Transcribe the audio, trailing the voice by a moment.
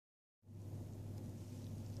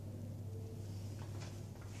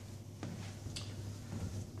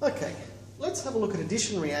Okay, let's have a look at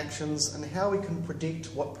addition reactions and how we can predict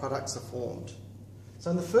what products are formed. So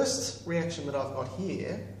in the first reaction that I've got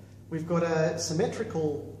here, we've got a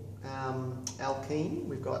symmetrical alkene,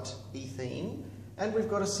 we've got ethene, and we've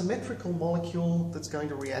got a symmetrical molecule that's going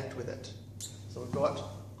to react with it. So we've got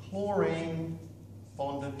chlorine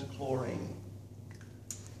bonded to chlorine.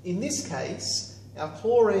 In this case, our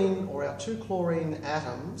chlorine, or our two chlorine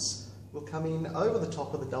atoms, will come in over the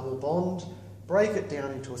top of the double bond, break it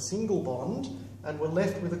down into a single bond, and we're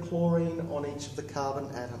left with a chlorine on each of the carbon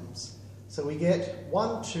atoms. So we get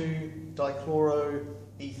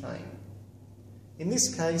 1,2-dichloroethane. In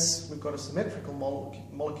this case, we've got a symmetrical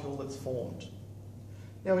molecule that's formed.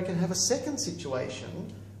 Now we can have a second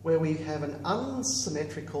situation where we have an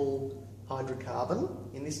unsymmetrical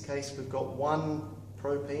hydrocarbon. In this case, we've got one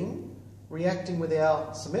propene reacting with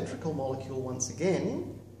our symmetrical molecule once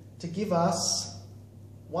again to give us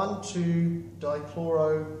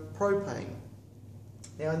 1,2-dichloropropane.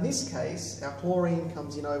 Now in this case, our chlorine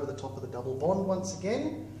comes in over the top of the double bond once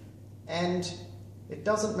again, and it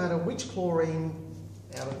doesn't matter which chlorine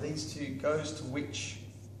out of these two goes to which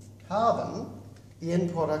carbon, the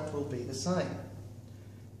end product will be the same.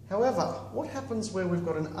 However, what happens where we've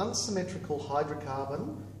got an unsymmetrical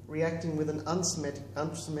hydrocarbon reacting with an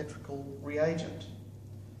unsymmetrical reagent?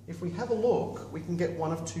 If we have a look, we can get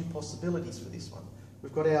one of two possibilities for this one.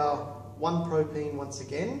 We've got our one propene once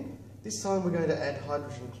again. This time we're going to add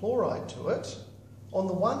hydrogen chloride to it. On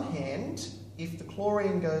the one hand, if the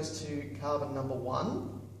chlorine goes to carbon number 1,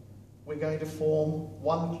 we're going to form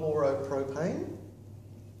 1-chloropropane.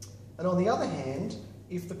 And on the other hand,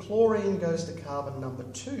 if the chlorine goes to carbon number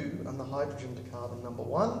 2 and the hydrogen to carbon number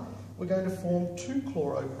 1, we're going to form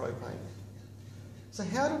 2-chloropropane. So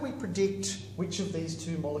how do we predict which of these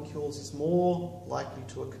two molecules is more likely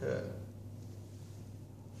to occur?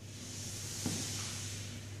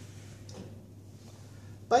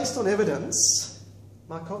 Based on evidence,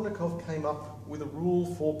 Markovnikov came up with a rule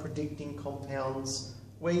for predicting compounds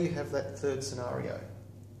where you have that third scenario.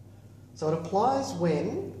 So it applies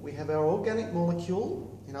when we have our organic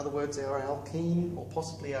molecule, in other words our alkene or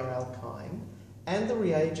possibly our alkyne, and the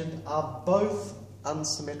reagent are both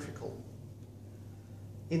unsymmetrical.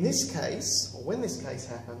 In this case, or when this case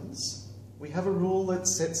happens, we have a rule that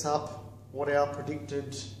sets up what our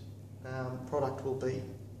predicted product will be.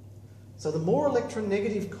 So the more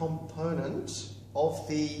electronegative component of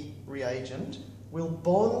the reagent will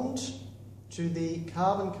bond to the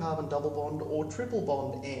carbon-carbon double bond or triple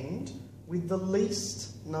bond end with the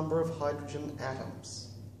least number of hydrogen atoms.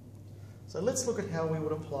 So let's look at how we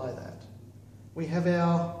would apply that. We have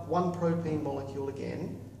our one propene molecule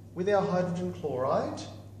again with our hydrogen chloride,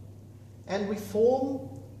 and we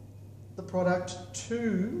form the product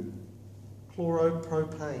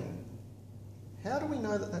 2-chloropropane. How do we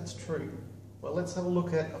know that that's true? Well, let's have a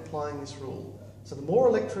look at applying this rule. So the more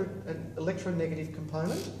electronegative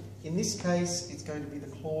component, in this case it's going to be the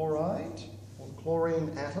chloride or the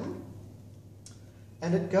chlorine atom,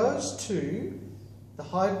 and it goes to the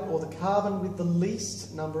carbon with the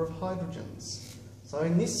least number of hydrogens. So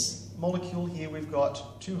in this molecule here we've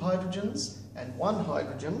got 2 hydrogens and 1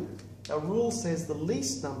 hydrogen. Our rule says the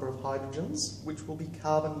least number of hydrogens, which will be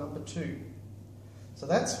carbon number 2. So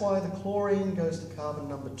that's why the chlorine goes to carbon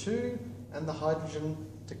number 2 and the hydrogen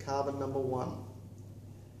to carbon number 1.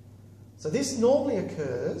 So this normally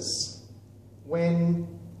occurs when,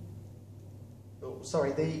 the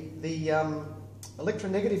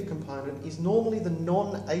electronegative component is normally the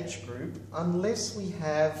non-H group unless we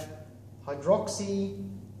have hydroxy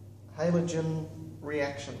halogen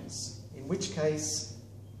reactions, in which case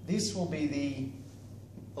this will be the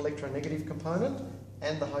electronegative component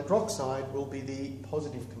and the hydroxide will be the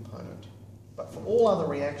positive component. But for all other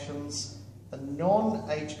reactions, the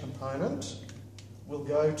non-H component will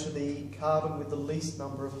go to the carbon with the least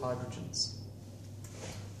number of hydrogens.